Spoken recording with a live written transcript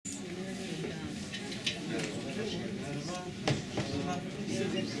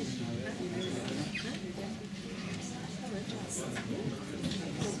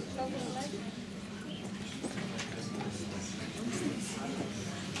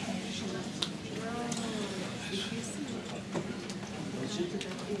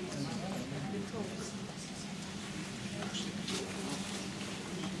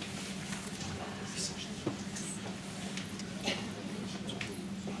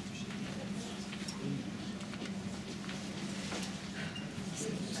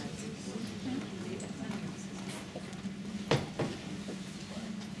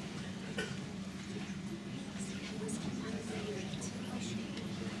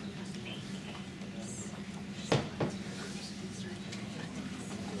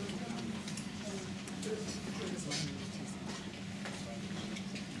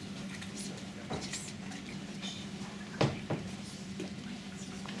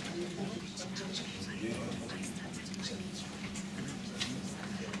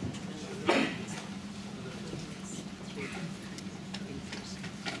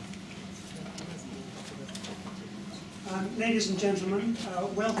Ladies and gentlemen,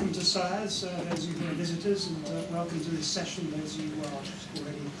 welcome to SIRES, those of you who are visitors, and welcome to this session, those of you who are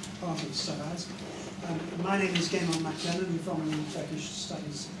already part of SIRES. My name is Gamal McLennan from the Turkish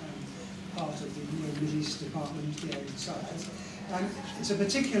Studies part of the Middle East Department here in SIRES. It's a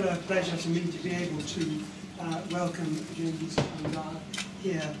particular pleasure to me to be able to welcome Cengiz Ünder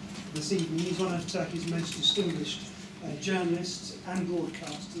here this evening. He's one of Turkey's most distinguished journalists and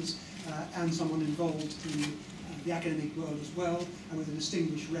broadcasters, and someone involved in the academic world as well, and with a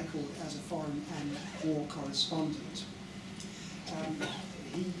distinguished record as a foreign and war correspondent.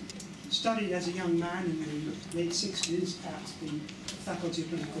 He studied as a young man in the late 60s at the Faculty of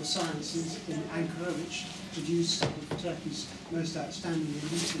Political Sciences in Ankara, which produced some of Turkey's most outstanding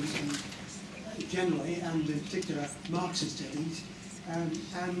elites generally, and in particular Marxist elite.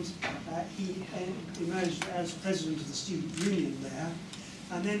 He emerged as president of the student union there,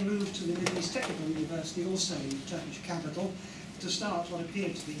 and then moved to the Middle East Technical University, also in the Turkish capital, to start what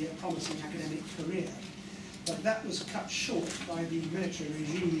appeared to be a promising academic career. But that was cut short by the military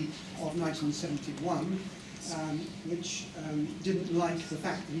regime of 1971, which didn't like the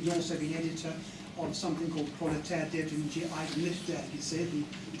fact that he'd also been editor of something called Proleter Devrimci Aydınlık,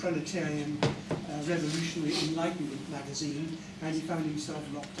 the Proletarian Revolutionary Enlightenment magazine, and he found himself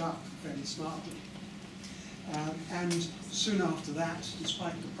locked up fairly smartly. And soon after that,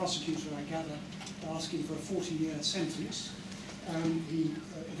 despite the prosecutor, I gather, asking for a 40-year sentence, he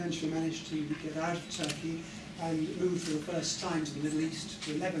eventually managed to get out of Turkey and moved for the first time to the Middle East,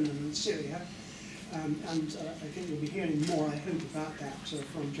 to Lebanon and Syria. I think we'll be hearing more, I hope, about that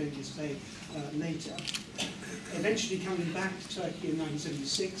from Cengiz Bey later. Eventually coming back to Turkey in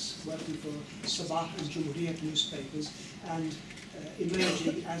 1976, working for Sabah and Cumhuriyet newspapers, and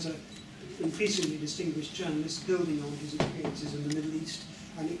emerging as an increasingly distinguished journalist, building on his experiences in the Middle East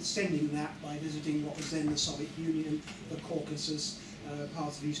and extending that by visiting what was then the Soviet Union, the Caucasus,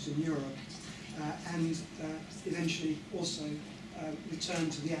 parts of Eastern Europe, and eventually also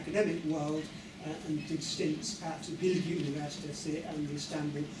returned to the academic world and did stints at Bilgi Üniversitesi and the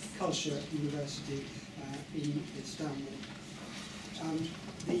Istanbul Culture University in Istanbul.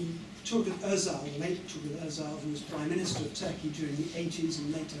 The Turgut Özal, the late Turgut Özal, who was Prime Minister of Turkey during the 80s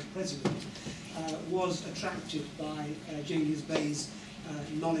and later President, was attracted by Cengiz Bey's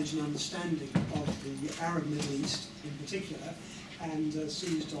knowledge and understanding of the Arab Middle East in particular, and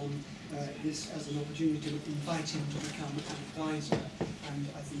seized on this as an opportunity to invite him to become an advisor, and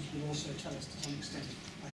I think he'll also tell us to some extent